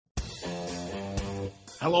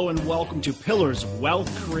Hello and welcome to Pillars of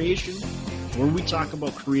Wealth Creation, where we talk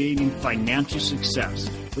about creating financial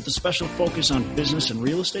success with a special focus on business and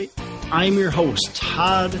real estate. I'm your host,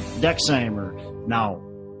 Todd Dexheimer. Now,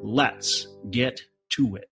 let's get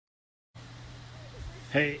to it.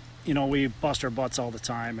 Hey, we bust our butts all the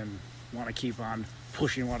time and want to keep on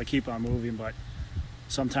pushing, want to keep on moving, but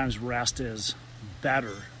sometimes rest is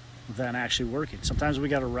better than actually working. Sometimes we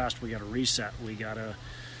got to rest, we got to reset, we got to,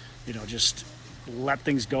 just let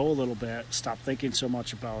things go a little bit, stop thinking so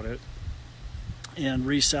much about it, and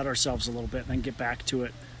reset ourselves a little bit, and then get back to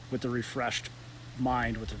it with a refreshed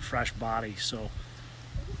mind, with a fresh body. So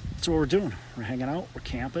that's what we're doing. We're hanging out, we're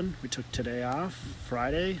camping. We took today off,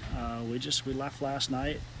 Friday. We left last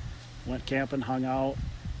night, went camping, hung out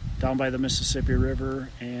down by the Mississippi River,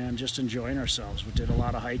 and just enjoying ourselves. We did a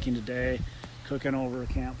lot of hiking today, cooking over a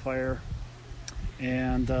campfire,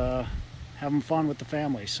 and having fun with the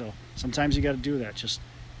family. So sometimes you got to do that. Just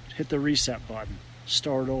hit the reset button,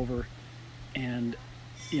 start over, and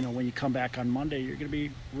when you come back on Monday, you're going to be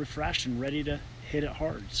refreshed and ready to hit it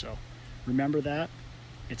hard. So remember that.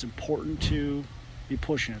 It's important to be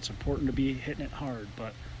pushing. It's important to be hitting it hard,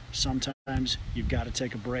 but sometimes you've got to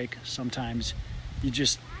take a break. Sometimes you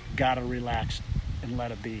just got to relax and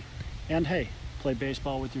let it be. And hey, play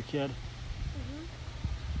baseball with your kid.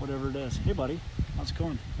 Whatever it is. Hey buddy, how's it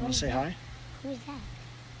going? You want to say hi? Who's that?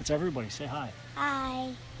 It's everybody. Say hi.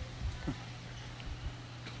 Hi.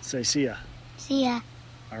 Say see ya. See ya.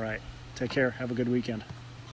 All right. Take care. Have a good weekend.